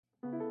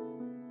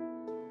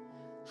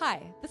Hi,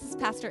 this is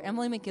Pastor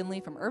Emily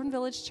McGinley from Urban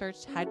Village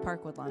Church, Hyde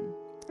Park, Woodlawn.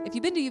 If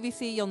you've been to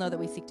UVC, you'll know that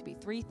we seek to be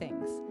three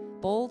things: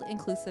 bold,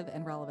 inclusive,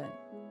 and relevant.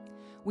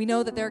 We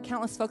know that there are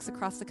countless folks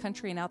across the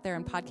country and out there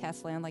in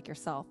podcast land like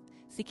yourself,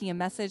 seeking a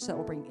message that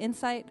will bring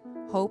insight,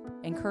 hope,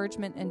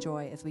 encouragement, and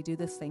joy as we do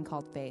this thing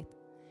called faith.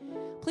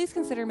 Please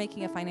consider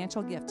making a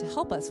financial gift to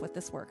help us with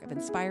this work of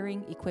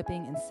inspiring,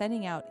 equipping, and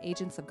sending out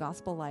agents of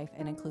gospel life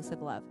and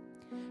inclusive love.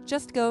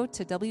 Just go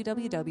to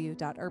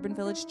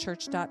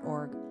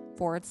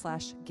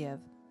www.urbanvillagechurch.org/give.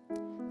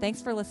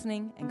 Thanks for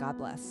listening, and God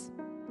bless.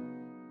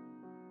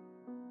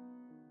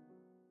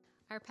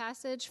 Our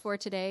passage for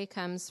today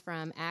comes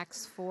from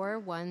Acts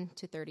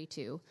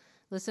 4:1-32.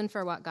 Listen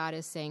for what God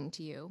is saying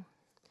to you.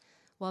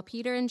 While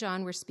Peter and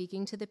John were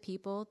speaking to the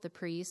people, the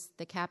priests,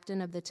 the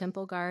captain of the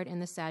temple guard,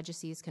 and the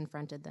Sadducees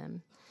confronted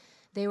them.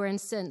 They were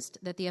incensed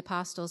that the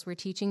apostles were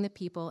teaching the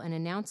people and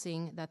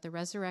announcing that the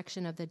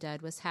resurrection of the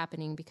dead was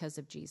happening because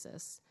of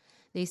Jesus.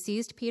 They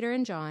seized Peter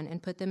and John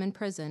and put them in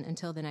prison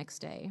until the next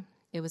day.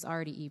 It was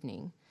already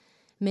evening.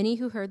 Many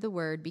who heard the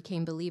word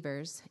became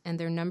believers, and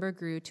their number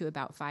grew to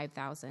about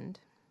 5,000.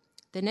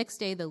 The next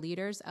day, the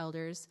leaders,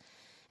 elders,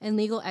 and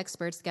legal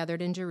experts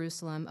gathered in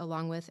Jerusalem,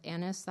 along with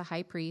Annas the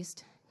high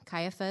priest,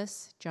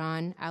 Caiaphas,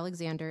 John,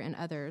 Alexander, and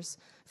others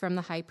from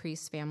the high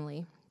priest's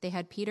family. They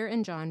had Peter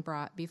and John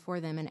brought before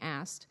them and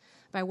asked,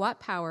 "By what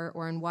power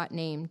or in what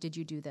name did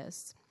you do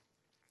this?"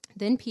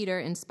 Then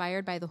Peter,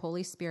 inspired by the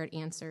Holy Spirit,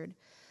 answered,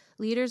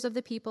 "Leaders of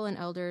the people and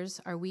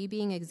elders, are we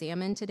being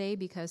examined today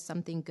because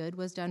something good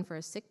was done for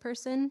a sick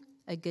person,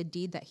 a good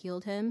deed that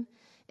healed him?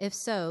 If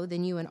so,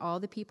 then you and all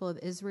the people of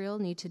Israel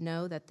need to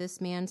know that this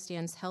man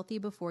stands healthy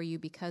before you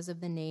because of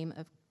the name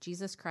of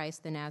Jesus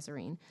Christ the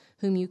Nazarene,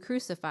 whom you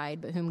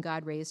crucified, but whom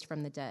God raised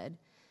from the dead.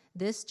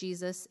 This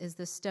Jesus is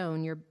the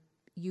stone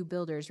you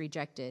builders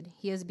rejected.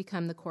 He has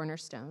become the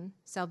cornerstone.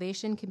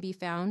 Salvation can be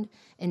found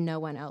in no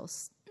one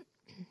else.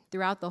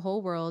 Throughout the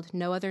whole world,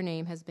 no other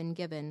name has been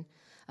given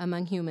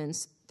among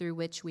humans through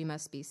which we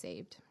must be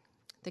saved."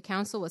 The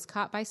council was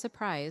caught by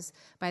surprise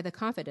by the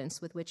confidence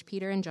with which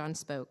Peter and John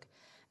spoke.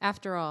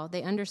 After all,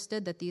 they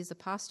understood that these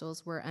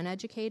apostles were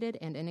uneducated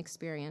and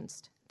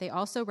inexperienced. They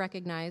also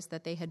recognized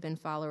that they had been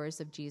followers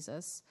of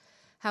Jesus.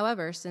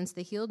 However, since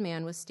the healed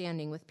man was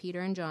standing with Peter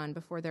and John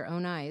before their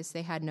own eyes,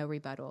 they had no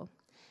rebuttal.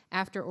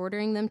 After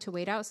ordering them to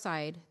wait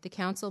outside, the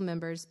council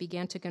members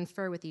began to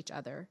confer with each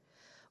other.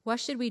 "What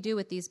should we do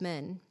with these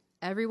men?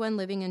 Everyone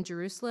living in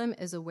Jerusalem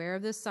is aware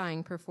of this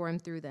sign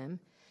performed through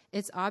them.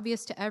 It's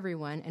obvious to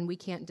everyone, and we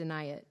can't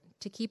deny it.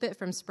 To keep it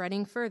from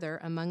spreading further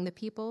among the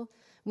people,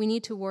 we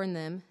need to warn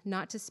them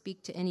not to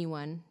speak to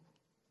anyone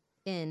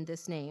in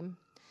this name."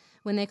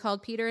 When they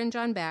called Peter and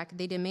John back,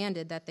 they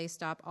demanded that they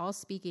stop all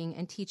speaking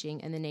and teaching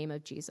in the name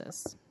of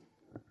Jesus.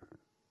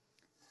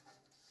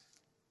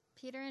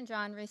 Peter and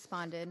John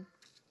responded,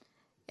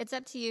 "It's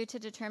up to you to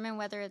determine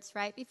whether it's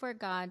right before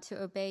God to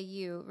obey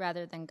you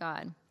rather than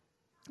God.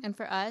 And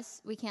for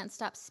us, we can't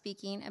stop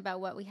speaking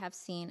about what we have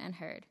seen and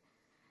heard."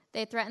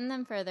 They threatened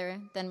them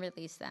further, then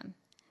released them.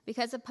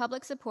 Because of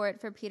public support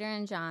for Peter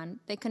and John,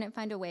 they couldn't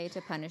find a way to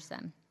punish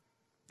them.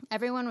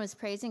 Everyone was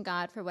praising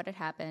God for what had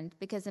happened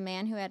because the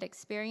man who had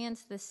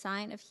experienced this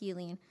sign of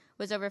healing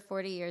was over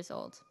 40 years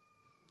old.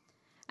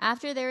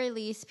 After their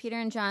release, Peter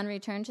and John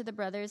returned to the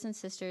brothers and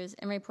sisters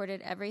and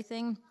reported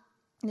everything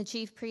the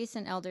chief priests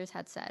and elders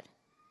had said.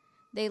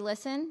 They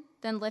listened,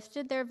 then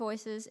lifted their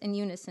voices in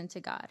unison to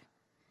God.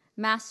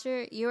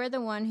 "Master, you are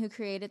the one who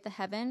created the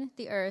heaven,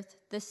 the earth,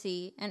 the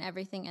sea, and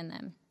everything in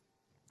them.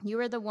 You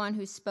are the one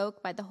who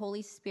spoke by the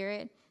Holy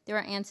Spirit through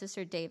our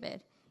ancestor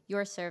David,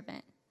 your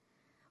servant.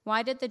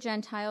 Why did the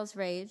Gentiles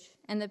rage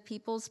and the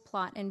peoples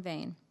plot in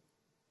vain?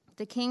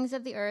 The kings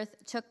of the earth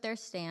took their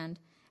stand,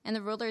 and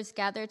the rulers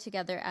gathered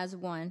together as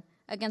one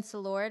against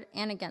the Lord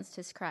and against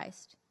his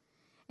Christ.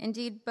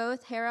 Indeed,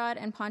 both Herod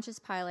and Pontius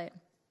Pilate,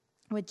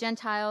 with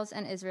Gentiles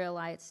and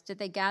Israelites, did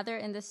they gather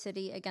in the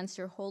city against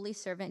your holy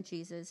servant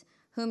Jesus,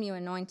 whom you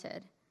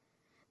anointed.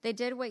 They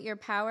did what your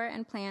power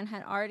and plan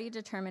had already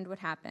determined would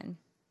happen.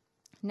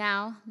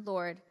 Now,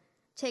 Lord,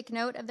 take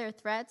note of their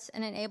threats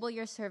and enable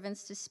your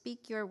servants to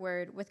speak your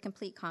word with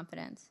complete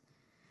confidence.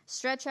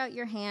 Stretch out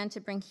your hand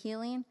to bring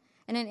healing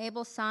and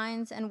enable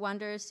signs and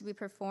wonders to be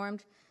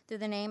performed through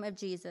the name of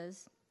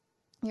Jesus,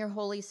 your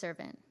holy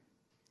servant."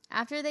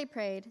 After they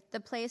prayed, the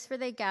place where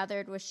they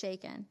gathered was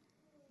shaken.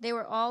 They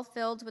were all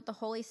filled with the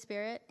Holy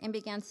Spirit and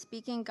began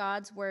speaking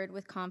God's word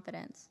with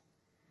confidence.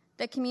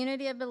 The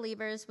community of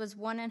believers was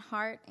one in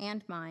heart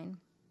and mind.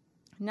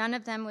 None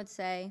of them would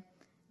say,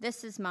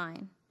 "This is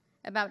mine,"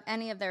 about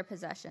any of their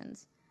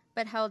possessions,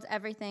 but held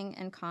everything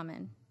in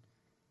common.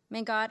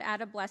 May God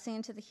add a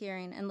blessing to the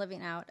hearing and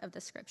living out of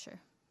the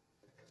scripture.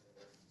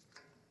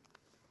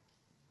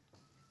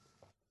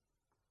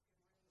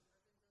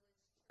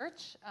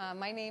 Church.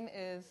 My name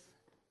is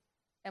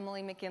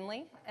Emily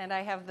McGinley, and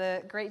I have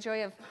the great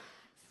joy of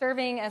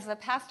serving as the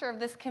pastor of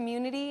this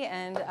community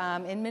and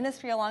in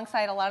ministry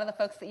alongside a lot of the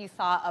folks that you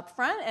saw up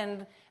front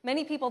and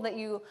many people that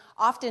you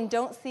often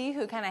don't see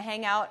who kind of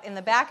hang out in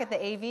the back at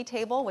the AV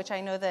table, which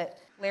I know that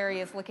Larry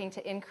is looking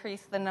to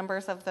increase the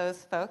numbers of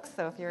those folks.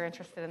 So if you're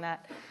interested in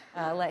that,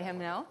 let him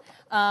know.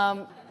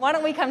 Why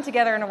don't we come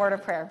together in a word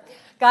of prayer?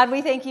 God,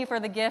 we thank you for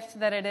the gift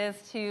that it is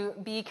to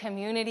be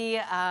community,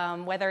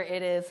 whether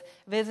it is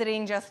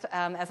visiting just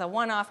as a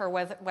one-off or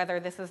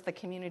whether this is the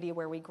community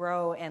where we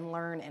grow and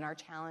learn and are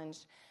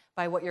challenged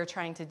by what you're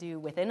trying to do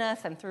within us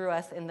and through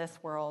us in this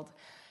world.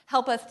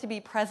 Help us to be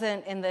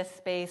present in this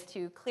space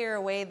to clear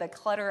away the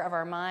clutter of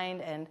our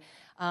mind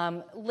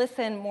and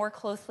listen more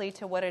closely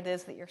to what it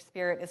is that your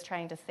Spirit is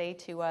trying to say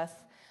to us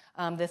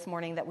this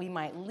morning, that we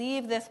might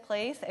leave this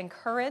place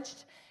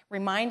encouraged,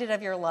 reminded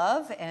of your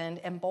love, and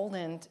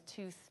emboldened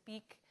to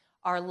speak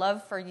our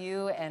love for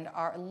you and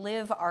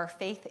live our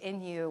faith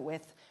in you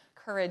with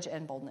courage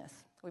and boldness.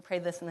 We pray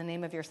this in the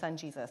name of your Son,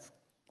 Jesus.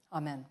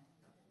 Amen.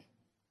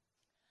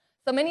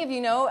 So many of you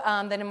know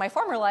that in my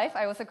former life,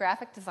 I was a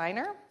graphic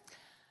designer.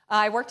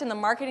 I worked in the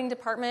marketing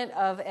department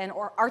of an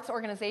arts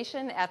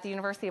organization at the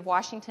University of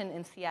Washington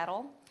in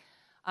Seattle.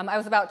 I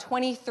was about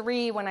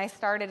 23 when I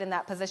started in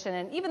that position,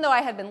 and even though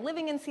I had been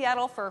living in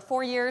Seattle for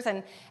 4 years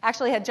and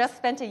actually had just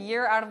spent a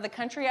year out of the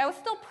country, I was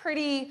still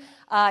pretty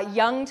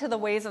young to the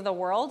ways of the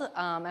world.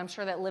 I'm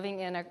sure that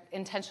living in an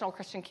intentional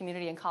Christian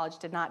community in college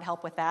did not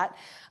help with that.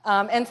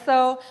 And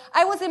so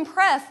I was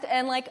impressed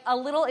and like a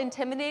little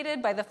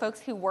intimidated by the folks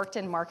who worked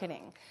in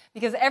marketing,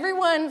 because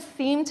everyone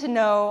seemed to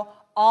know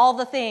all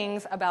the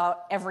things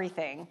about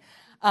everything.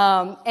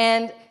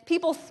 And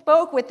people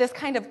spoke with this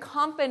kind of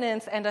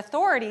confidence and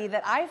authority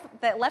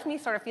that left me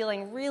sort of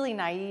feeling really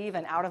naive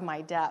and out of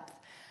my depth.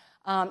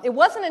 It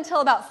wasn't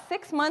until about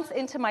 6 months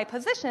into my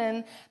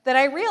position that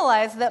I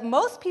realized that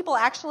most people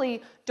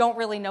actually don't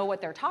really know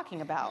what they're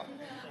talking about.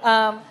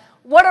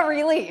 What a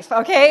relief,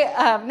 okay?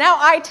 Now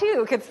I,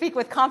 too, could speak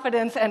with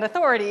confidence and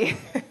authority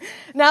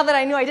now that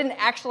I knew I didn't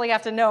actually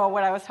have to know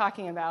what I was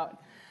talking about.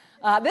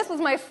 This was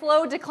my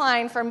slow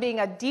decline from being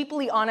a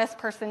deeply honest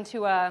person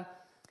to a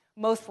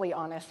mostly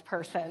honest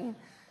person.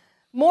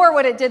 More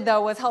what it did,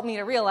 though, was help me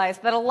to realize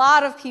that a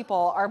lot of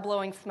people are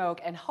blowing smoke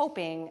and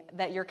hoping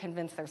that you're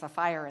convinced there's a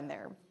fire in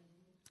there.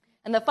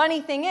 And the funny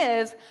thing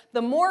is,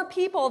 the more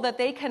people that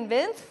they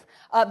convince,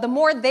 the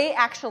more they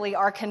actually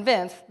are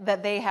convinced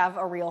that they have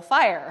a real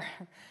fire.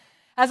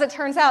 As it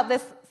turns out,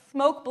 this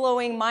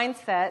smoke-blowing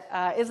mindset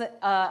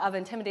of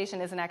intimidation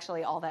isn't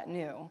actually all that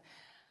new.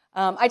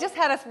 I just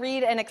had us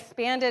read an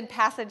expanded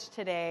passage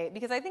today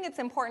because I think it's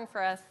important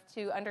for us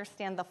to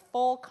understand the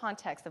full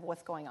context of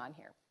what's going on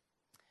here.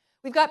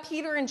 We've got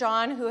Peter and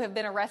John who have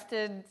been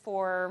arrested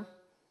for,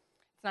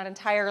 it's not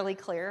entirely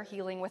clear,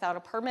 healing without a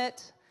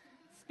permit,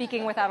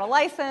 speaking without a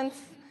license.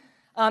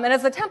 And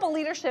as the temple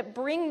leadership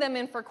bring them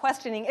in for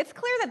questioning, it's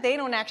clear that they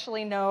don't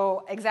actually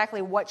know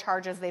exactly what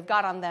charges they've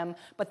got on them,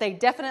 but they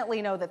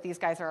definitely know that these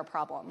guys are a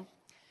problem.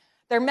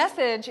 Their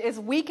message is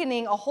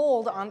weakening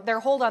their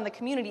hold on the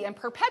community and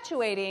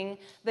perpetuating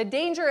the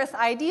dangerous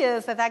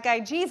ideas that guy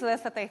Jesus,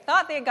 that they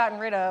thought they had gotten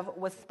rid of,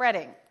 was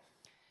spreading.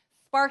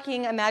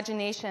 Sparking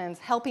imaginations,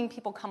 helping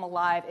people come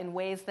alive in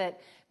ways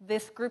that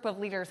this group of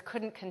leaders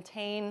couldn't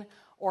contain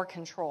or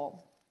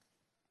control.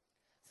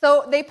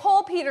 So they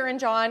pull Peter and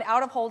John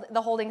out of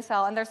the holding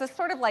cell, and there's this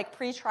sort of like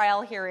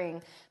pre-trial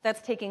hearing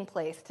that's taking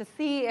place to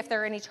see if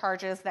there are any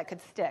charges that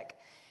could stick.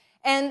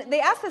 And they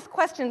ask this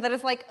question that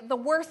is like the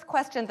worst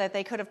question that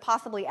they could have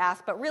possibly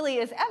asked, but really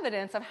is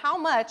evidence of how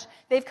much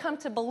they've come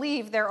to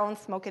believe their own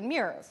smoke and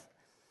mirrors.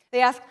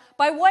 They ask,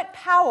 by what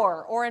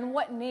power or in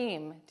what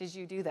name did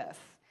you do this?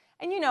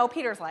 And you know,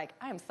 Peter's like,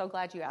 I am so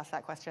glad you asked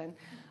that question.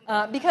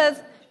 Because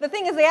the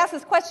thing is, they ask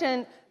this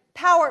question,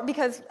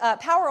 because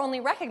power only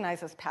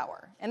recognizes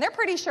power. And they're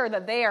pretty sure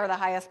that they are the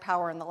highest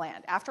power in the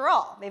land. After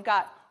all, they've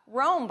got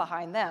Rome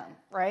behind them,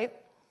 right?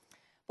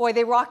 Boy,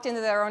 they walked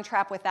into their own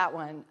trap with that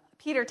one.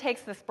 Peter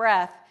takes this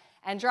breath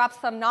and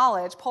drops some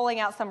knowledge, pulling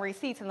out some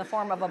receipts in the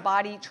form of a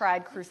body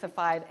tried,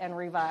 crucified, and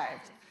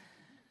revived.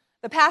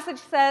 The passage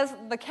says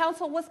the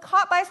council was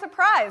caught by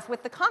surprise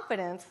with the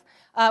confidence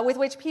with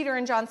which Peter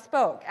and John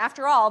spoke.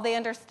 After all, they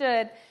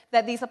understood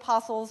that these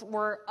apostles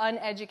were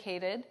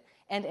uneducated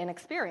and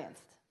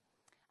inexperienced.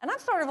 And I'm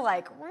sort of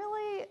like,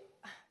 really?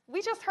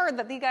 We just heard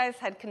that these guys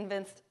had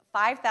convinced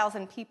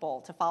 5,000 people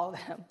to follow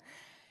them.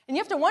 And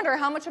you have to wonder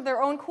how much of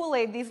their own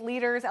Kool-Aid these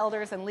leaders,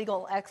 elders, and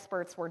legal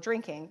experts were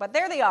drinking. But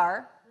there they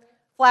are,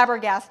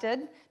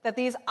 flabbergasted that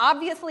these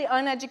obviously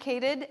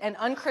uneducated and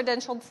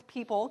uncredentialed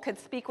people could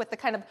speak with the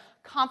kind of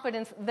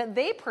confidence that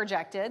they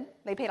projected.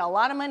 They paid a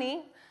lot of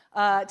money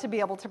to be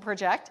able to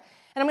project.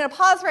 And I'm going to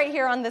pause right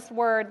here on this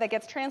word that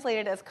gets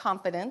translated as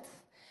confidence,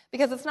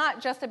 because it's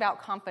not just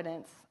about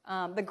confidence.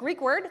 The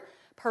Greek word,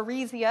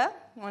 parrhesia,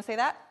 you want to say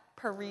that?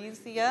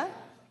 Parrhesia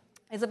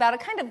is about a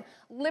kind of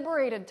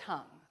liberated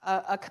tongue.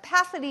 A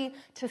capacity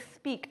to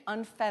speak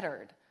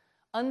unfettered,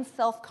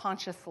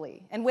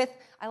 unself-consciously, and with,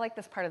 I like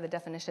this part of the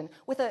definition,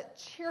 with a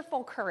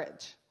cheerful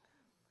courage.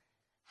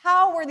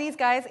 How were these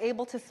guys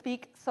able to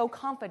speak so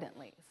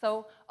confidently,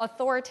 so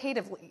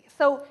authoritatively,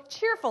 so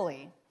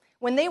cheerfully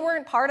when they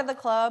weren't part of the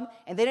club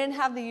and they didn't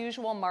have the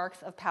usual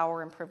marks of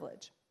power and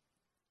privilege?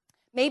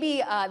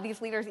 Maybe these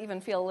leaders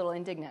even feel a little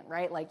indignant,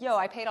 right? Like, yo,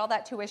 I paid all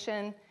that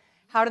tuition.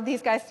 How did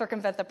these guys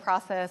circumvent the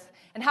process?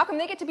 And how come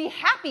they get to be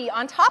happy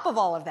on top of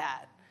all of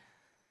that?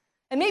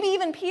 And maybe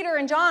even Peter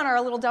and John are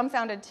a little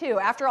dumbfounded too.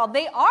 After all,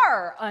 they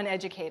are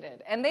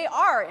uneducated and they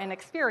are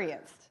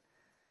inexperienced.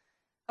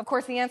 Of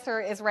course, the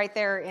answer is right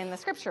there in the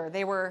scripture.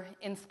 They were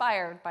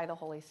inspired by the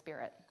Holy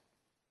Spirit.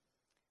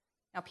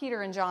 Now,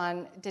 Peter and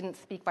John didn't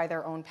speak by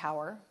their own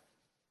power.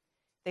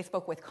 They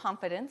spoke with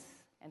confidence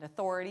and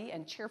authority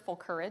and cheerful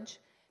courage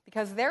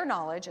because their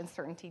knowledge and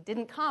certainty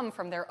didn't come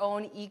from their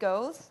own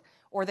egos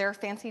or their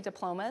fancy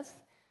diplomas.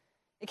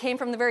 It came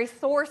from the very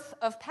source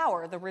of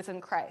power, the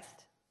risen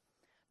Christ,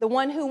 the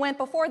one who went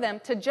before them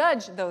to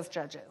judge those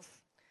judges,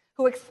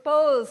 who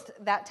exposed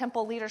that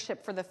temple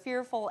leadership for the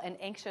fearful and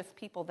anxious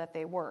people that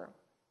they were,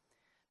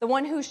 the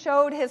one who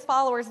showed his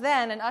followers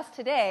then and us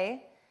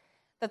today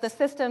that the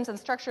systems and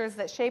structures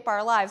that shape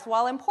our lives,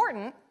 while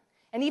important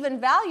and even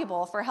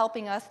valuable for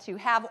helping us to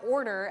have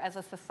order as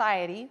a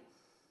society,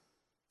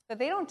 that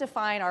they don't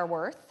define our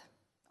worth,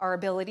 our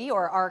ability,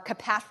 or our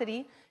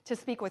capacity to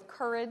speak with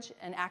courage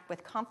and act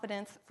with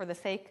confidence for the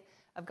sake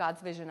of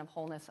God's vision of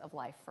wholeness of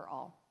life for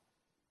all.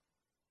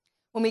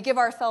 When we give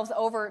ourselves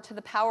over to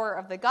the power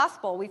of the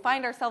gospel, we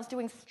find ourselves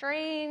doing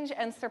strange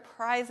and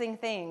surprising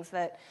things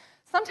that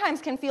sometimes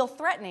can feel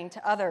threatening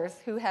to others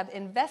who have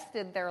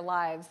invested their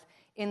lives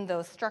in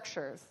those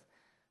structures,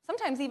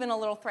 sometimes even a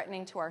little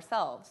threatening to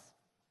ourselves.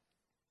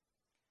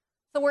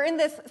 So we're in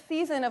this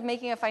season of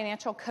making a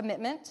financial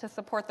commitment to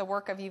support the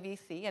work of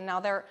UVC, and now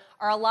there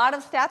are a lot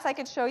of stats I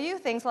could show you,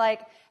 things like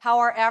how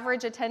our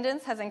average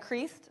attendance has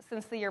increased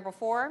since the year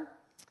before.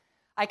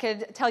 I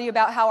could tell you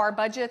about how our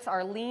budgets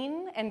are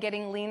lean and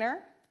getting leaner.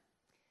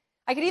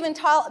 I could even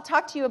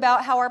talk to you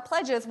about how our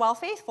pledges, while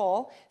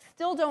faithful,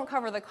 still don't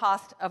cover the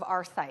cost of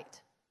our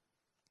site.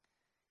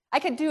 I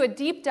could do a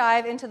deep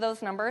dive into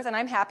those numbers, and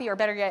I'm happy, or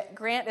better yet,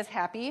 Grant is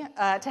happy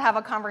to have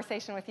a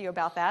conversation with you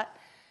about that.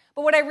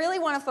 But what I really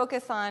want to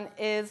focus on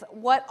is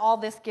what all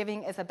this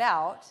giving is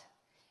about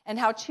and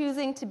how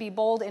choosing to be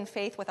bold in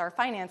faith with our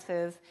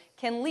finances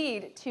can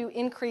lead to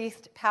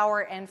increased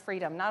power and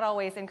freedom, not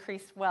always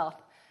increased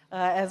wealth,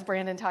 as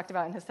Brandon talked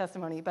about in his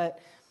testimony. But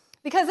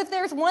because if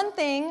there's one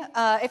thing,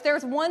 if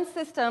there's one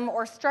system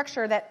or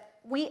structure that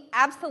we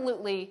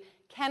absolutely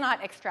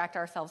cannot extract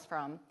ourselves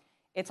from,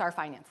 it's our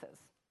finances.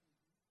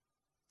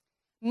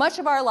 Much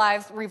of our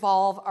lives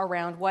revolve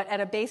around what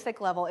at a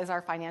basic level is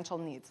our financial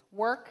needs: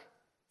 work,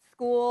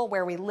 school,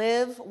 where we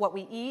live, what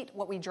we eat,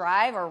 what we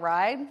drive or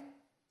ride,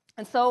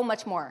 and so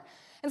much more.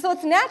 And so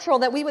it's natural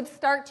that we would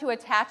start to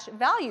attach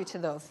value to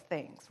those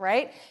things,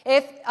 right?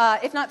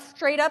 If not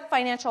straight up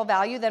financial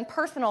value, then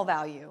personal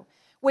value,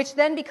 which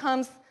then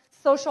becomes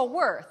social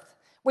worth,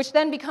 which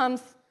then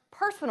becomes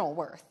personal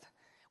worth,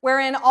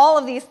 wherein all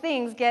of these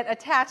things get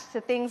attached to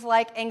things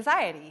like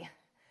anxiety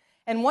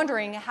and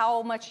wondering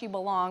how much you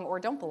belong or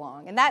don't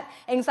belong. And that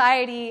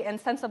anxiety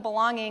and sense of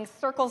belonging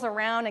circles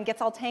around and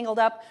gets all tangled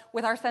up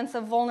with our sense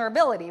of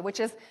vulnerability, which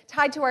is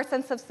tied to our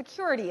sense of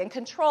security and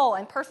control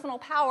and personal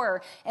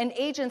power and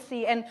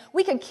agency. And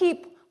we could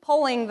keep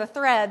pulling the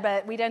thread,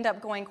 but we'd end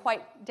up going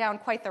down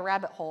quite the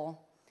rabbit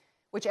hole,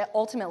 which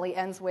ultimately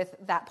ends with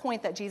that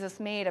point that Jesus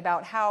made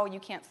about how you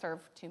can't serve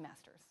two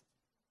masters.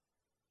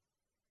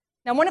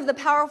 Now, one of the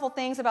powerful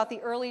things about the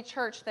early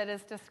church that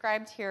is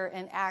described here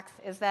in Acts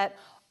is that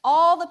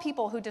all the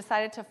people who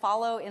decided to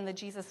follow in the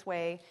Jesus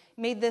way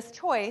made this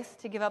choice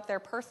to give up their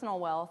personal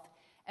wealth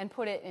and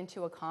put it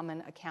into a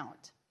common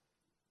account.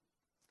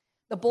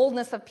 The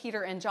boldness of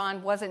Peter and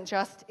John wasn't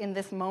just in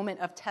this moment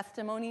of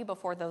testimony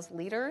before those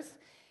leaders.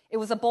 It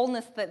was a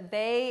boldness that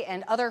they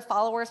and other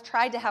followers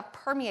tried to have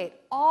permeate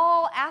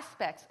all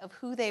aspects of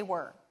who they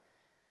were.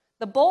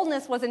 The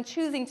boldness was in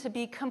choosing to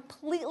be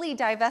completely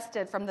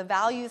divested from the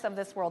values of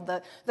this world,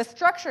 the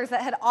structures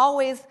that had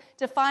always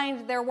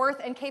defined their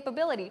worth and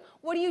capability.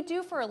 What do you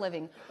do for a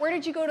living? Where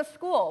did you go to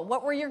school?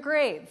 What were your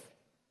grades?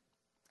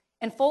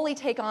 And fully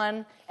take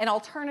on an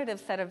alternative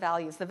set of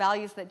values, the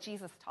values that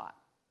Jesus taught.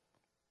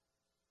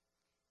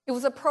 It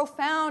was a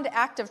profound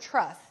act of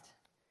trust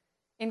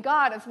in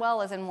God as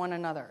well as in one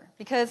another,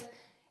 because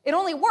it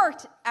only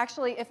worked,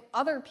 actually, if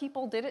other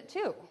people did it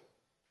too.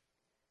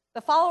 The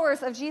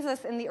followers of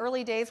Jesus in the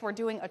early days were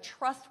doing a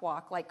trust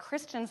walk like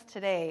Christians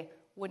today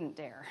wouldn't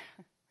dare.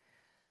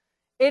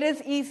 It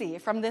is easy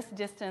from this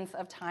distance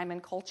of time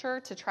and culture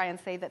to try and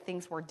say that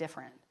things were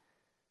different,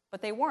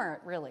 but they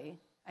weren't really.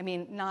 I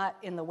mean, not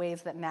in the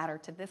ways that matter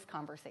to this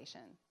conversation.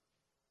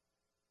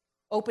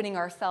 Opening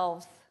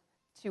ourselves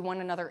to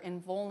one another in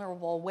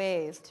vulnerable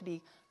ways, to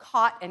be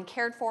caught and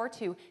cared for,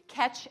 to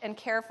catch and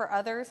care for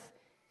others,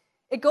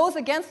 it goes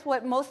against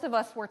what most of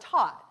us were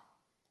taught.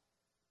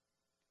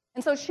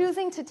 And so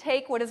choosing to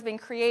take what has been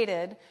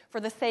created for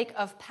the sake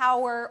of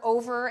power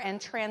over and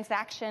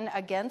transaction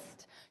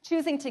against,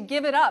 choosing to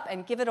give it up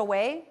and give it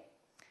away,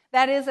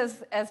 That is,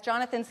 as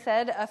Jonathan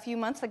said a few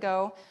months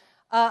ago,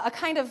 a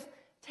kind of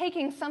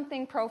taking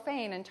something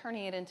profane and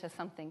turning it into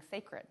something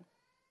sacred.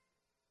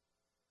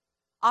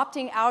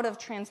 Opting out of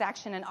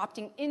transaction and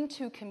opting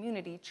into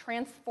community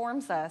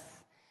transforms us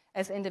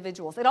as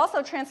individuals. It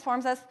also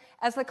transforms us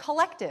as a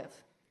collective.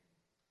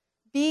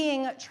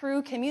 Being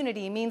true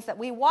community means that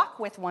we walk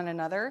with one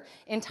another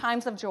in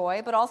times of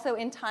joy, but also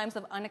in times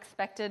of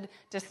unexpected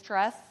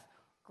distress,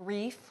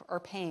 grief, or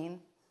pain.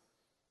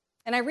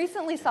 And I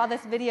recently saw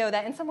this video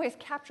that in some ways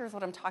captures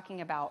what I'm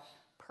talking about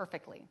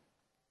perfectly.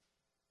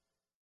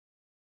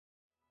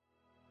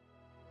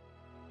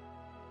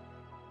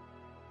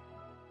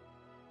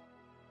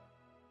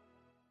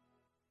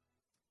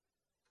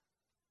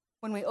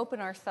 When we open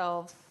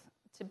ourselves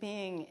to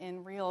being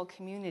in real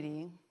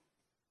community,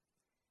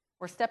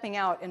 we're stepping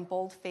out in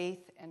bold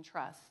faith and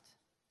trust.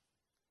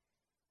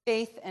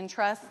 Faith and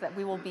trust that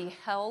we will be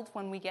held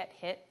when we get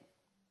hit,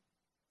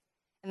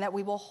 and that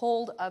we will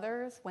hold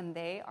others when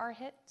they are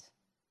hit,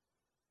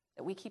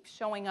 that we keep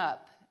showing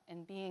up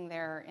and being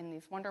there in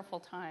these wonderful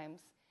times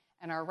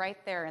and are right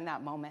there in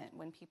that moment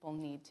when people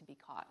need to be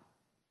caught.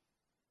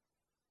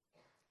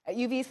 At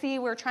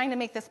UVC, we're trying to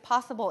make this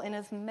possible in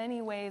as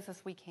many ways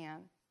as we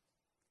can.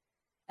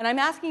 And I'm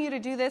asking you to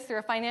do this through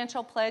a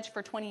financial pledge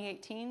for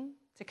 2018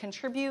 to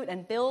contribute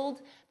and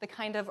build the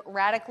kind of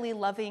radically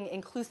loving,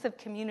 inclusive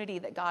community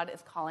that God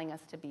is calling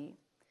us to be,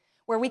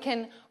 where we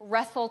can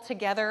wrestle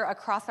together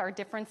across our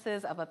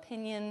differences of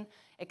opinion,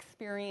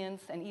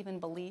 experience, and even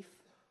belief,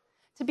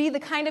 to be the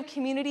kind of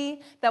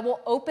community that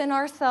will open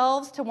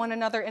ourselves to one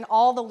another in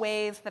all the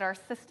ways that our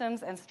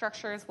systems and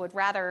structures would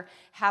rather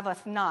have us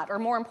not, or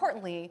more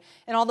importantly,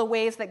 in all the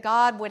ways that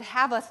God would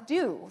have us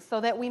do, so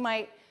that we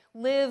might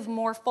live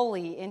more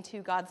fully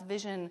into God's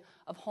vision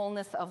of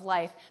wholeness of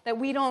life, that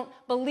we don't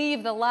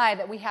believe the lie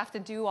that we have to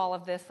do all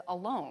of this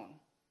alone.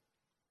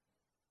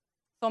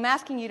 So I'm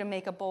asking you to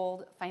make a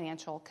bold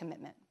financial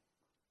commitment.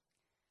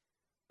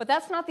 But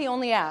that's not the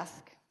only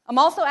ask. I'm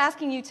also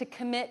asking you to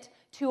commit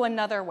to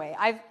another way.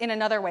 I've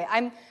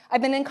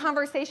been in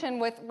conversation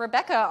with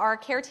Rebecca, our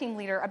care team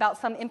leader, about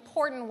some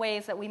important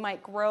ways that we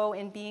might grow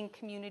in being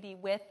community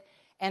with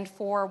and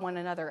for one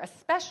another,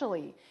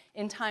 especially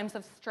in times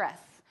of stress,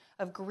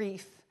 of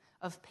grief,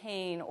 of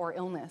pain, or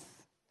illness.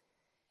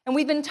 And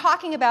we've been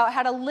talking about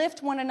how to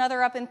lift one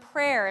another up in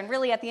prayer, and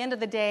really at the end of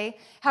the day,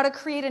 how to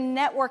create a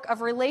network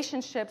of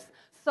relationships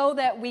so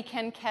that we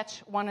can catch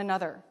one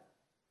another,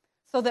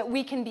 so that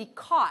we can be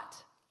caught,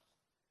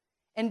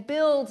 and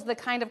build the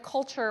kind of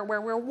culture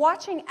where we're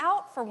watching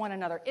out for one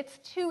another. It's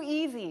too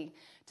easy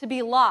to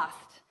be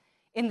lost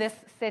in this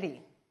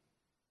city.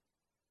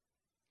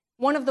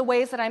 One of the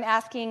ways that I'm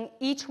asking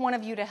each one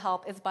of you to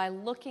help is by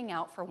looking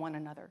out for one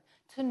another,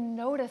 to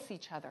notice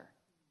each other.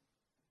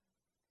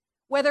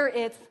 Whether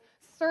it's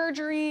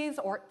surgeries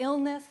or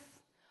illness,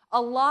 a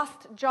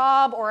lost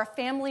job or a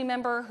family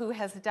member who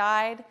has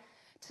died,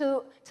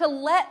 to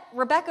let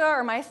Rebecca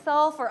or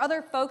myself or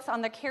other folks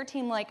on the care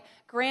team like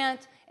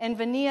Grant and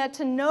Vania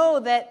to know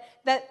that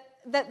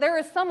there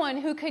is someone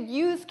who could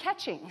use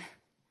catching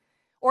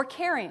or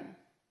caring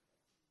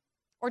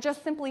or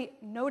just simply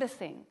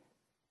noticing.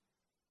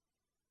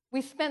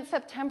 We spent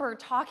September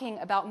talking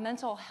about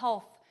mental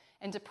health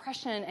and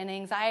depression and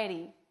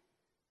anxiety,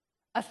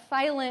 a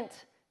silent,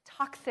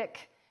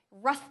 toxic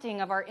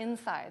rusting of our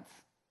insides.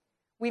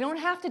 We don't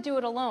have to do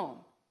it alone.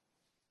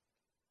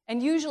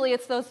 And usually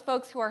it's those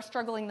folks who are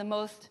struggling the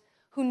most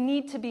who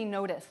need to be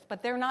noticed,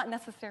 but they're not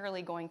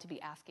necessarily going to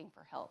be asking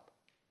for help.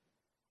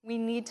 We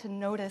need to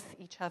notice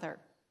each other.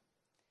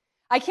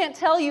 I can't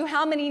tell you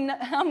how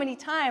many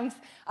times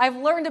I've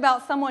learned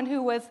about someone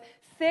who was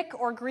sick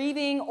or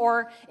grieving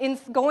or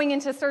going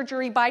into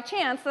surgery by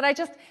chance that I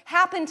just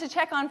happened to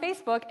check on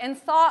Facebook and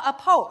saw a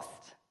post.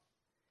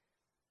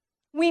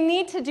 We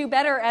need to do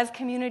better as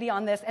community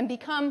on this and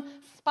become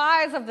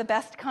spies of the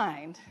best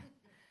kind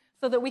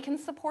so that we can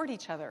support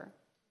each other.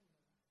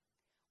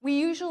 We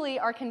usually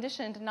are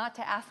conditioned not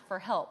to ask for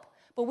help,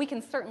 but we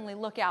can certainly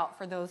look out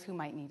for those who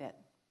might need it.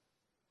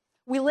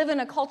 We live in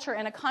a culture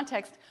and a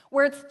context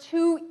where it's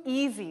too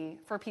easy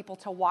for people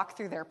to walk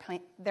through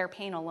their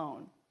pain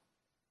alone.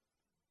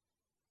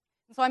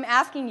 So I'm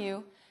asking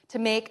you to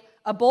make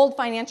a bold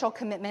financial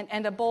commitment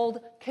and a bold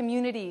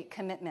community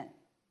commitment.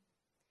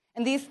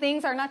 And these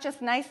things are not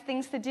just nice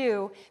things to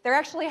do, they're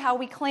actually how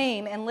we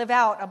claim and live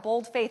out a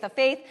bold faith, a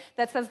faith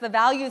that says the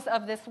values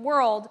of this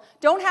world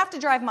don't have to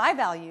drive my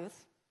values,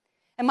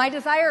 and my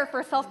desire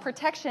for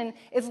self-protection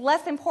is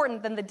less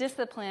important than the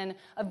discipline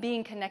of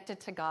being connected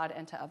to God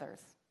and to others.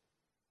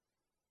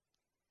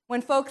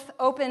 When folks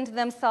opened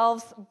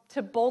themselves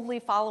to boldly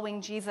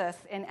following Jesus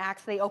in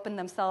Acts, they opened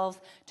themselves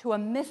to a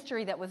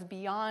mystery that was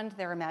beyond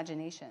their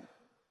imagination.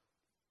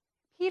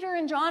 Peter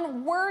and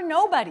John were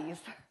nobodies.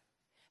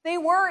 They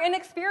were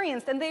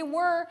inexperienced and they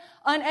were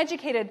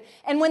uneducated.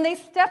 And when they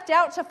stepped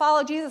out to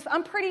follow Jesus,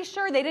 I'm pretty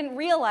sure they didn't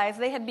realize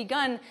they had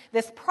begun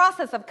this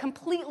process of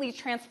completely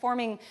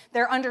transforming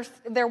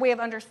their way of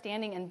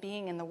understanding and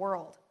being in the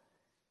world.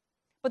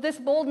 But this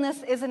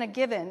boldness isn't a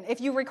given. If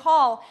you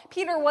recall,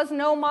 Peter was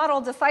no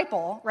model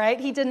disciple, right?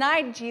 He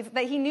denied Jesus,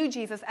 that he knew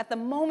Jesus at the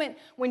moment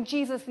when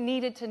Jesus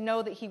needed to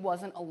know that he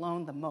wasn't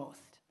alone the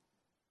most.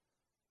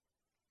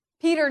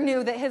 Peter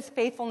knew that his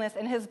faithfulness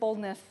and his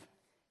boldness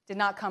did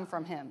not come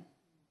from him.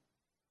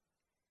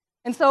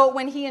 And so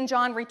when he and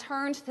John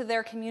returned to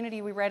their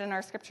community we read in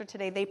our scripture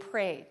today, they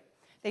prayed.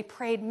 They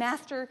prayed,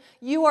 Master,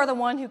 you are the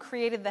one who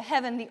created the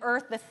heaven, the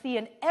earth, the sea,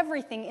 and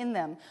everything in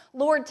them.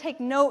 Lord, take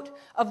note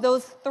of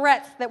those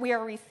threats that we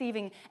are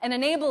receiving and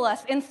enable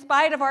us, in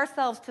spite of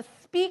ourselves, to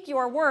speak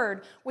your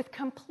word with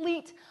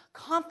complete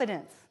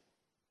confidence.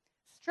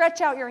 Stretch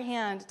out your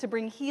hand to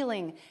bring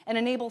healing and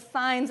enable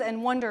signs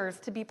and wonders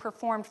to be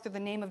performed through the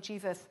name of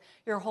Jesus,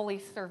 your holy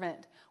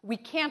servant. We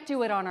can't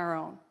do it on our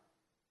own.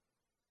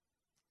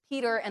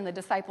 Peter and the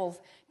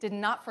disciples did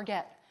not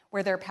forget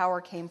where their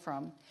power came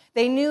from.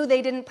 They knew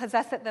they didn't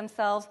possess it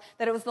themselves,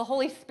 that it was the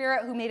Holy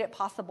Spirit who made it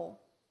possible.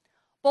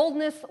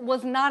 Boldness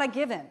was not a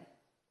given.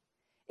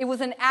 It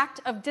was an act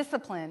of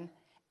discipline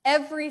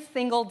every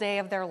single day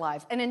of their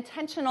lives, an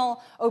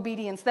intentional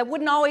obedience that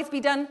wouldn't always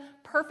be done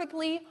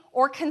perfectly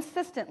or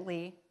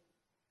consistently,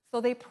 so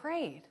they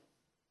prayed.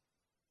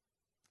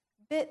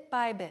 Bit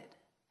by bit,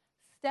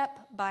 step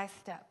by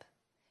step,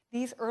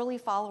 these early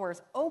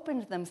followers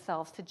opened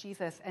themselves to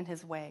Jesus and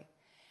his way.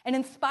 And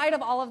in spite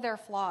of all of their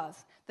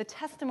flaws, the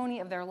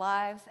testimony of their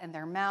lives and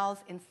their mouths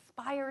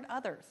inspired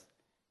others.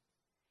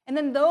 And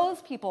then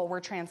those people were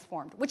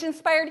transformed, which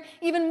inspired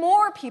even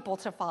more people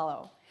to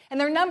follow. And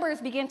their numbers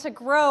began to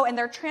grow, and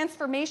their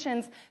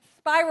transformations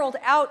spiraled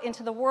out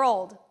into the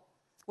world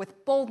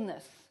with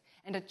boldness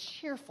and a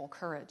cheerful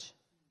courage.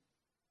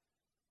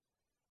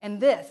 And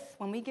this,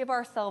 when we give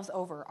ourselves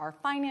over, our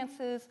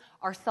finances,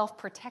 our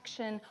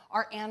self-protection,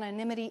 our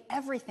anonymity,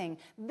 everything,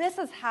 this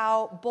is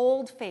how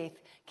bold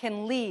faith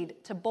can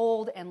lead to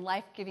bold and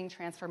life-giving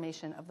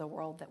transformation of the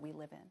world that we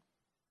live in.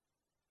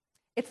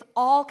 It's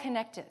all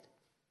connected,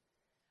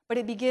 but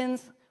it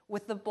begins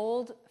with the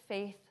bold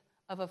faith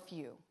of a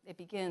few. It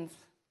begins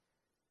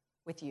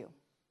with you.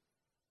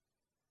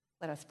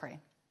 Let us pray.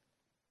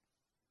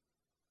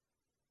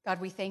 God,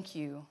 we thank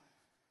you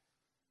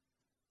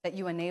that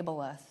you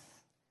enable us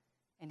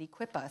and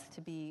equip us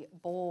to be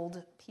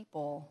bold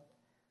people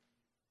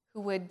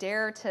who would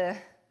dare to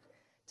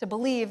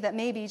believe that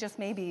maybe, just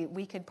maybe,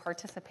 we could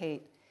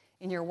participate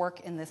in your work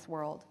in this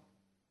world.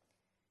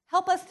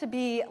 Help us to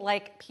be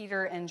like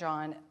Peter and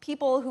John,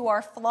 people who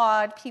are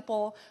flawed,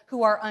 people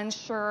who are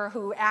unsure,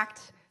 who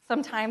act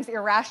sometimes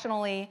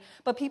irrationally,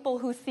 but people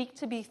who seek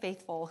to be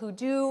faithful, who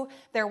do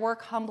their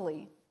work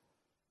humbly,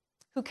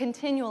 who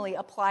continually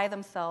apply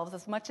themselves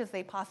as much as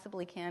they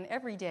possibly can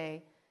every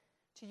day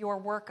to your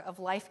work of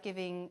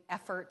life-giving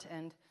effort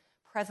and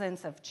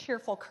presence of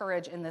cheerful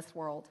courage in this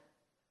world.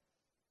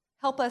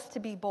 Help us to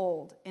be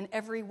bold in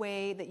every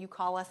way that you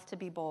call us to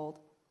be bold.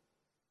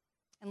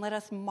 And let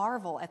us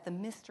marvel at the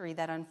mystery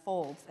that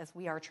unfolds as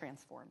we are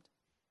transformed.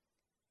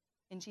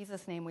 In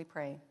Jesus' name we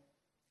pray.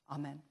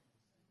 Amen.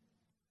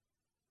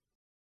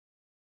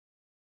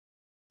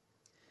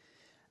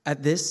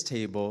 At this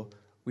table,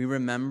 we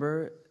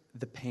remember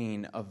the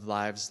pain of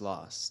lives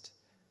lost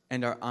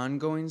and our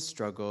ongoing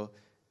struggle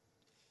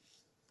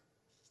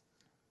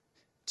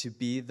to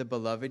be the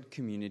beloved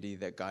community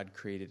that God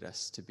created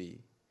us to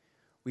be.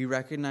 We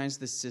recognize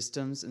the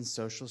systems and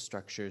social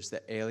structures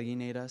that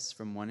alienate us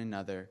from one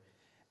another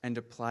and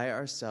apply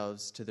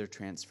ourselves to their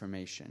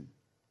transformation.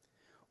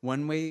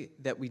 One way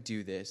that we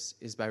do this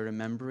is by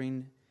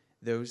remembering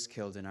those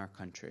killed in our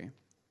country.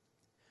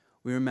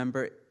 We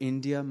remember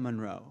India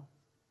Monroe,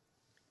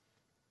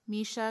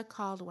 Misha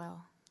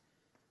Caldwell,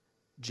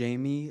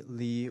 Jamie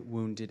Lee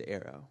Wounded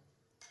Arrow,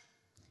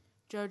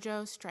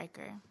 Jojo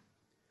Stryker,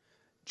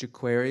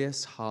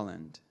 Jaquarius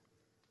Holland,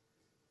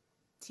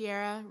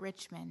 Tierra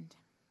Richmond,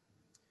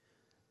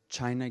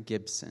 China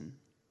Gibson,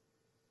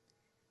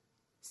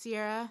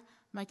 Sierra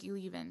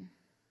McElevin,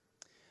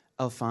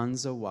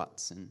 Alfonso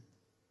Watson,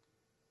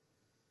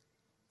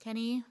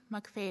 Kenny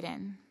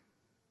McFadden,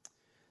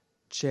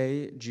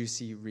 Che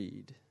Juicy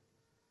Reed,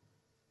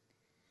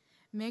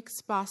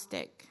 Mix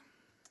Bostic,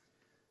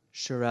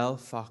 Sherelle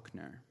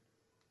Faulkner,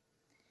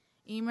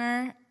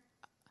 Emer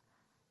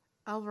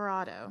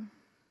Alvarado,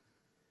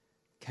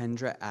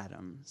 Kendra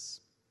Adams,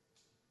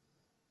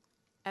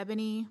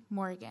 Ebony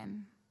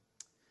Morgan,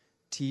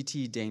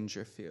 T.T.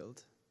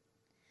 Dangerfield,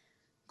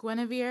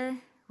 Guinevere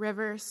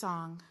River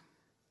Song,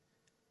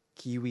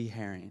 Kiwi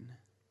Herring,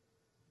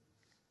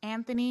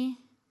 Anthony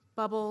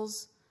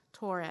Bubbles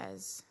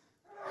Torres,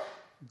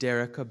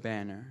 Derica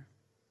Banner,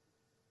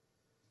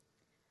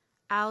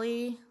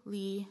 Allie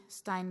Lee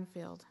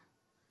Steinfeld,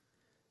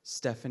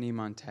 Stephanie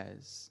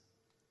Montez,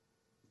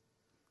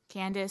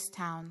 Candace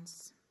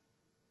Towns.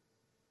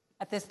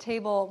 At this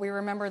table, we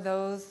remember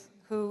those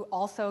who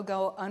also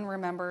go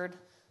unremembered,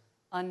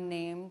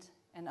 unnamed,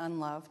 and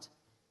unloved.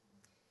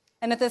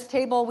 And at this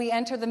table, we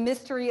enter the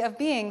mystery of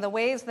being, the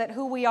ways that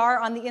who we are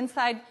on the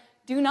inside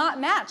do not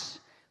match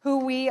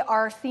who we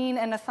are seen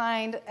and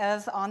assigned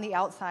as on the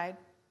outside.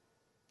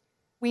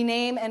 We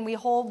name and we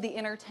hold the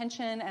inner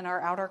tension and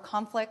our outer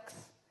conflicts.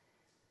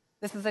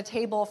 This is a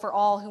table for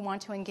all who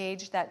want to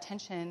engage that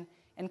tension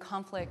and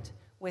conflict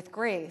with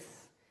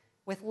grace,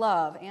 with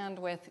love, and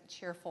with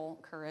cheerful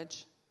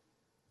courage.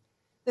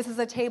 This is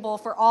a table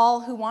for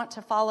all who want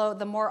to follow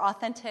the more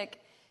authentic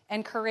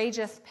and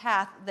courageous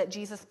path that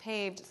Jesus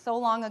paved so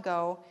long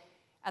ago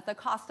at the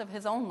cost of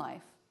his own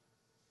life,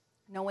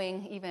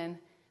 knowing even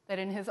that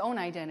in his own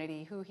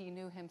identity, who he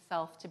knew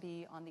himself to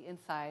be on the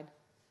inside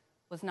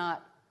was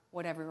not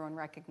what everyone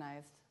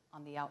recognized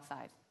on the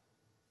outside.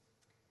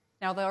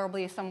 Now, there will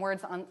be some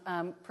words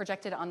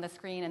projected on the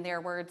screen, and they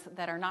are words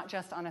that are not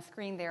just on a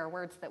screen. They are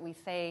words that we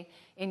say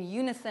in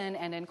unison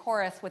and in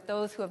chorus with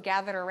those who have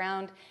gathered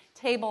around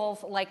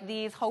tables like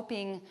these,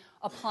 hoping,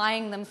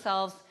 applying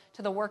themselves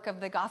to the work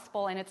of the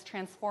gospel and its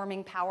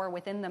transforming power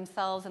within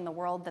themselves and the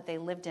world that they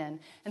lived in.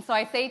 And so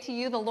I say to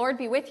you, the Lord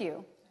be with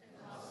you.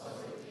 And also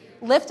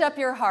with you. Lift up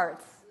your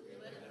hearts.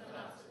 We lift them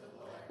up to the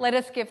Lord. Let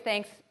us give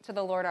thanks to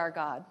the Lord our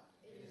God.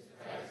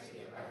 It is right to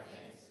give our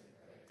thanks and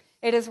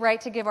praise. It is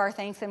right to give our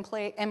thanks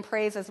and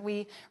praise as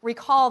we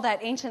recall that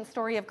ancient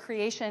story of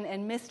creation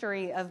and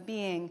mystery of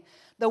being,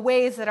 the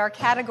ways that our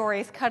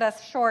categories cut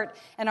us short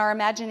and our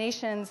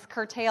imaginations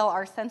curtail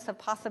our sense of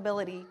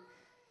possibility.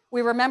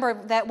 We remember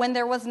that when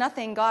there was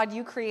nothing, God,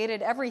 you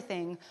created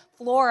everything,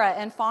 flora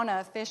and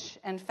fauna, fish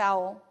and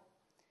fowl.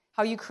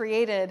 How you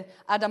created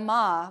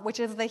Adamah,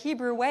 which is the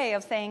Hebrew way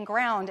of saying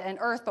ground and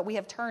earth, but we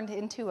have turned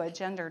into a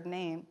gendered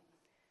name.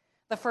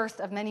 The first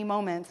of many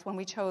moments when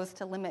we chose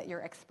to limit your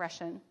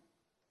expression.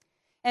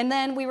 And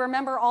then we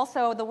remember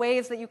also the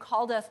ways that you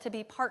called us to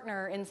be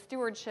partner in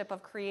stewardship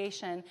of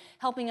creation,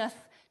 calling us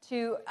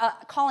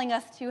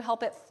to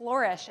help it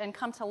flourish and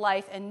come to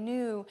life in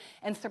new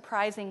and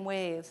surprising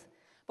ways.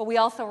 But we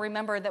also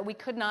remember that we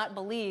could not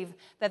believe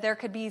that there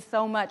could be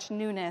so much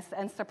newness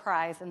and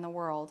surprise in the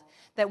world,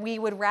 that we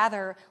would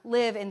rather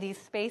live in these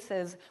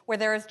spaces where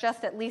there is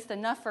just at least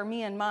enough for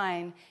me and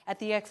mine at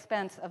the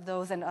expense of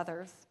those and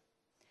others.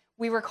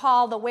 We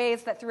recall the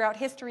ways that throughout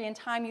history and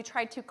time you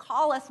tried to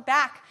call us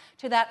back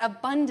to that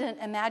abundant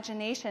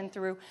imagination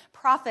through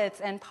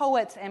prophets and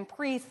poets and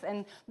priests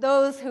and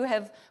those who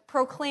have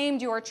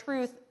proclaimed your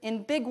truth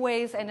in big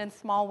ways and in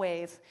small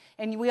ways.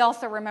 And we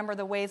also remember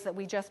the ways that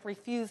we just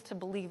refused to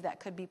believe that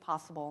could be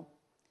possible.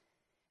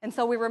 And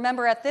so we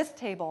remember at this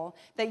table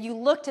that you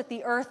looked at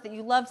the earth that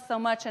you loved so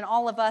much and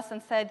all of us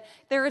and said,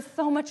 there is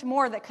so much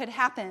more that could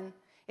happen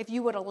if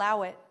you would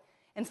allow it.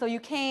 And so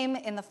you came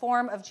in the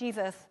form of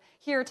Jesus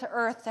here to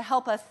earth to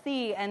help us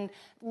see and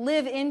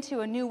live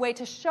into a new way,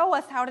 to show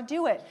us how to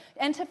do it,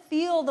 and to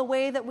feel the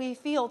way that we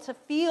feel, to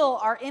feel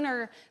our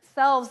inner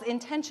selves in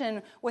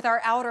tension with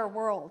our outer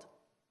world.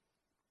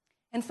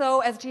 And so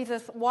as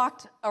Jesus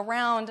walked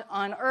around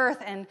on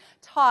earth and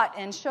taught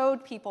and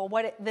showed people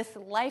what this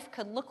life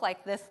could look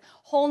like, this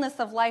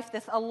wholeness of life,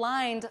 this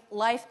aligned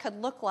life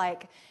could look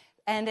like,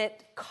 and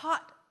it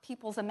caught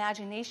people's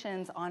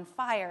imaginations on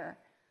fire,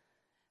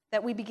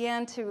 that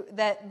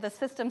the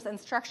systems and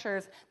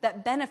structures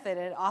that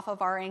benefited off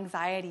of our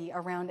anxiety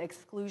around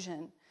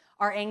exclusion,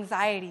 our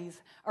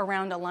anxieties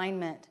around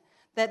alignment,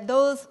 that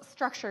those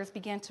structures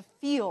began to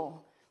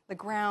feel the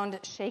ground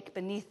shake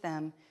beneath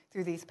them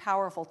through these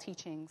powerful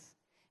teachings.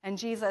 And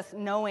Jesus,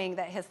 knowing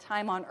that his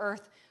time on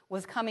earth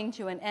was coming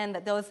to an end,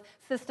 that those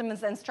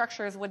systems and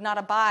structures would not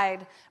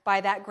abide by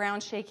that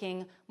ground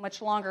shaking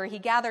much longer, he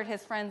gathered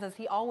his friends as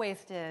he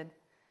always did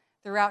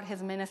throughout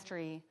his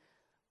ministry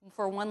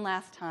for one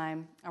last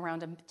time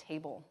around a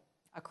table,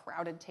 a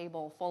crowded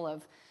table full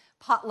of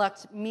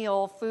potlucked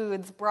meal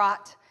foods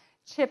brought,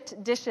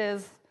 chipped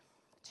dishes,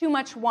 too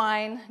much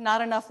wine, not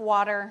enough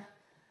water,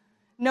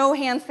 no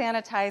hand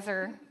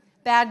sanitizer,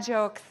 bad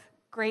jokes,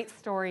 great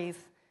stories,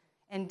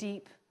 and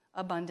deep,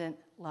 abundant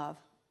love.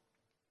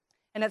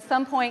 And at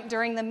some point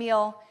during the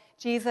meal,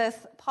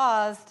 Jesus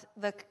paused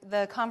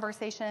the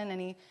conversation and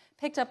he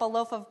picked up a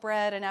loaf of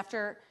bread, and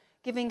after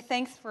giving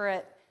thanks for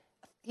it,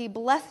 he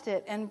blessed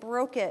it and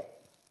broke it,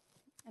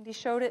 and he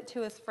showed it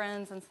to his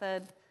friends and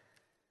said,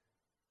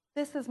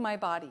 "This is my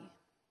body,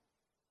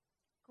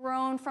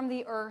 grown from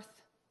the earth,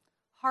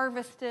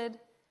 harvested,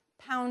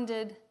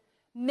 pounded,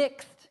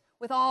 mixed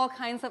with all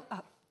kinds of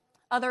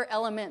other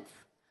elements,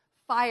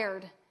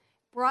 fired,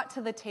 brought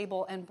to the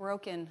table, and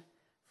broken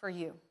for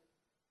you."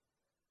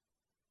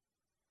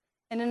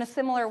 And in a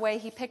similar way,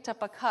 he picked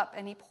up a cup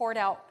and he poured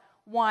out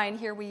wine.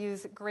 Here we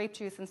use grape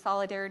juice in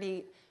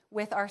solidarity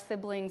with our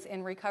siblings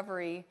in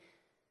recovery.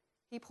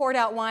 He poured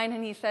out wine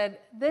and he said,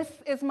 "This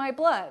is my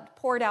blood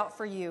poured out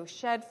for you,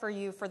 shed for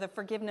you for the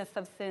forgiveness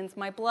of sins.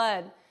 My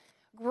blood,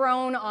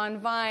 grown on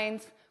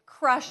vines,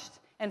 crushed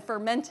and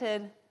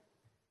fermented,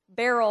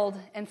 barreled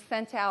and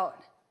sent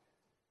out,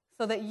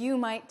 so that you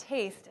might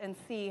taste and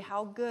see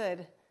how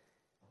good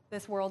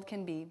this world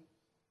can be."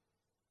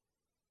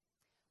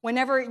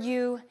 Whenever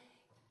you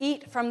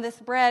eat from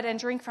this bread and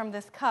drink from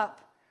this cup,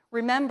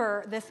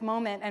 remember this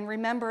moment and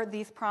remember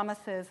these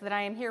promises that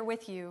I am here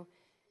with you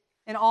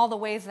in all the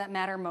ways that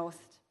matter most.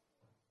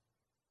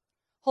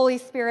 Holy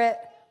Spirit,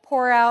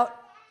 pour out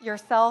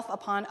yourself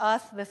upon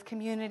us, this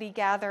community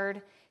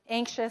gathered,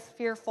 anxious,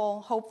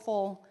 fearful,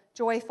 hopeful,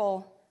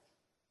 joyful,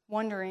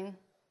 wondering,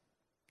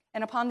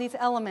 and upon these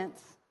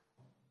elements,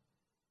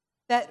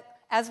 that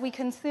as we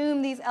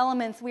consume these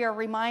elements, we are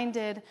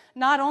reminded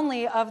not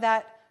only of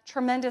that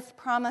tremendous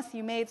promise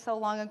you made so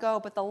long ago,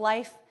 but the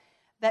life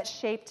that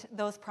shaped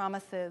those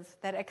promises,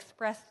 that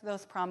expressed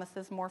those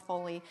promises more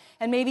fully,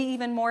 and maybe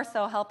even more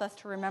so help us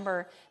to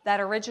remember that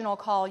original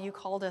call you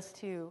called us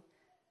to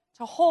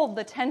hold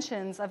the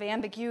tensions of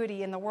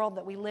ambiguity in the world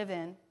that we live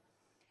in,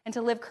 and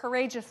to live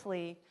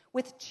courageously,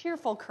 with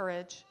cheerful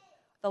courage,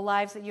 the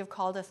lives that you've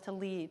called us to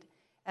lead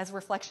as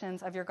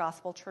reflections of your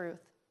gospel truth.